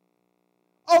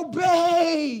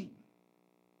 Obey.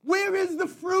 Where is the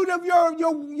fruit of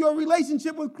your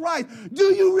relationship with Christ? Do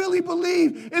you really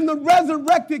believe in the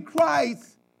resurrected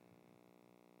Christ?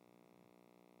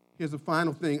 Here's the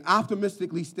final thing.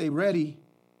 Optimistically stay ready.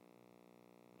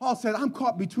 Paul said, I'm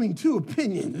caught between two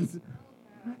opinions.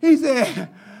 He said,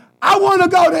 I want to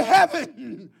go to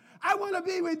heaven. I want to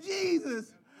be with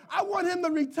Jesus. I want him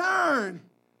to return.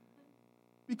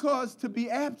 Because to be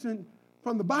absent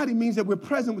from the body means that we're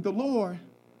present with the Lord.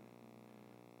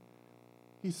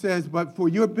 He says, but for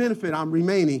your benefit, I'm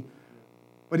remaining.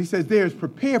 But he says, there's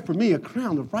prepared for me a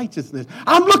crown of righteousness.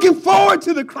 I'm looking forward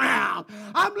to the crown.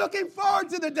 I'm looking forward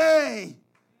to the day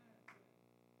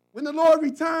when the Lord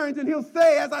returns and he'll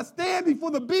say, as I stand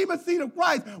before the bema seat of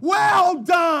Christ, well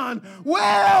done,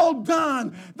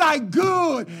 thy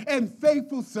good and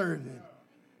faithful servant.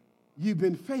 You've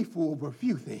been faithful over a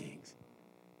few things.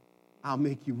 I'll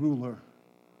make you ruler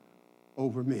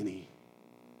over many.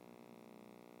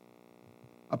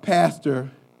 A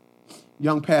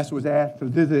young pastor was asked to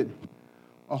visit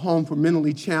a home for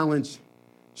mentally challenged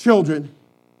children.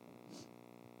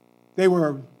 They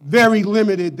were very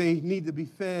limited. They needed to be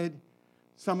fed.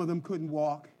 Some of them couldn't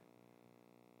walk.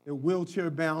 They were wheelchair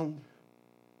bound.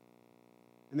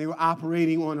 And they were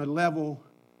operating on a level,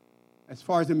 as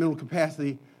far as the mental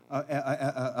capacity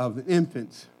of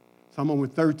infants. Some of them were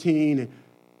 13,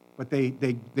 but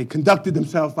they conducted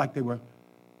themselves like they were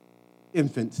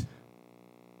infants.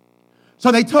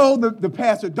 So they told the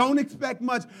pastor, don't expect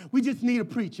much. We just need a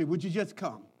preacher. Would you just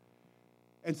come?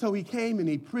 And so he came and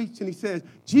he preached and he says,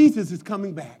 Jesus is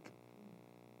coming back.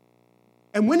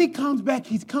 And when he comes back,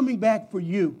 he's coming back for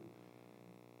you.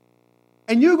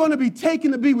 And you're going to be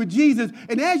taken to be with Jesus.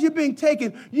 And as you're being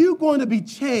taken, you're going to be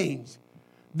changed.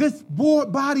 This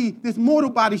body, this mortal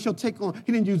body shall take on,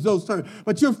 he didn't use those terms,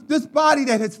 but this body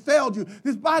that has failed you,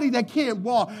 this body that can't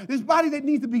walk, this body that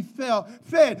needs to be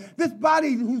fed, this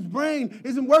body whose brain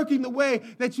isn't working the way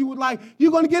that you would like,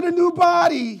 you're going to get a new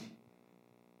body.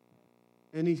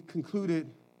 And he concluded,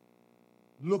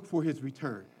 look for his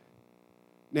return.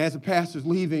 And as the pastor's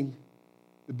leaving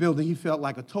the building, he felt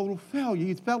like a total failure.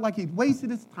 He felt like he'd wasted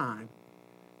his time.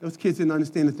 Those kids didn't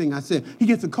understand the thing I said. He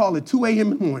gets a call at 2 a.m. in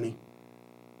the morning.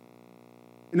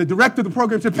 And the director of the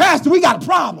program said, Pastor, we got a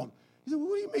problem. He said, well,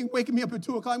 what do you mean waking me up at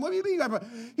 2 o'clock? What do you mean?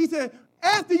 He said,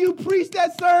 after you preach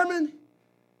that sermon,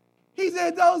 he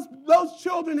said, those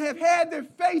children have had their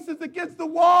faces against the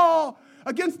wall,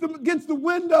 against the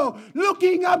window,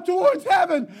 looking up towards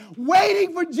heaven,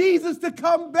 waiting for Jesus to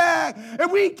come back.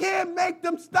 And we can't make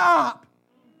them stop.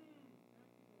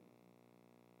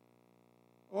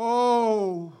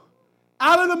 Oh,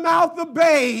 out of the mouth of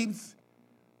babes,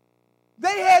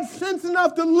 they had sense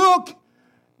enough to look.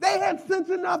 They had sense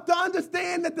enough to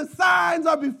understand that the signs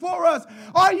are before us.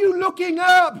 Are you looking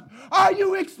up? Are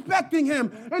you expecting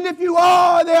him? And if you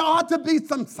are, there ought to be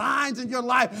some signs in your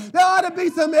life. There ought to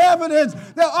be some evidence.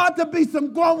 There ought to be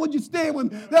some, go on, would you stand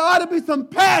with me? There ought to be some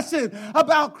passion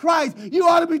about Christ. You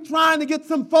ought to be trying to get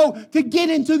some folk to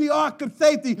get into the ark of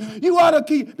safety. You ought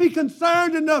to be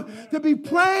concerned enough to be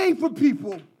praying for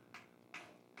people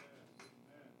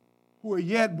who are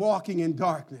yet walking in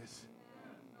darkness.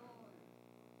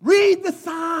 Read the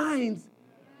signs.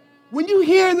 When you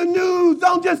hear the news,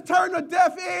 don't just turn a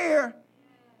deaf ear.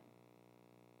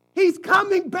 He's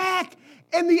coming back,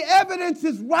 and the evidence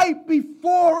is right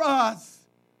before us.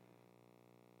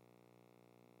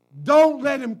 Don't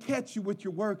let him catch you with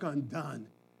your work undone.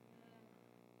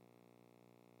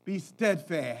 Be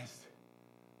steadfast,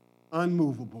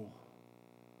 unmovable,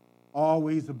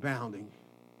 always abounding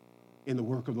in the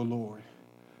work of the Lord.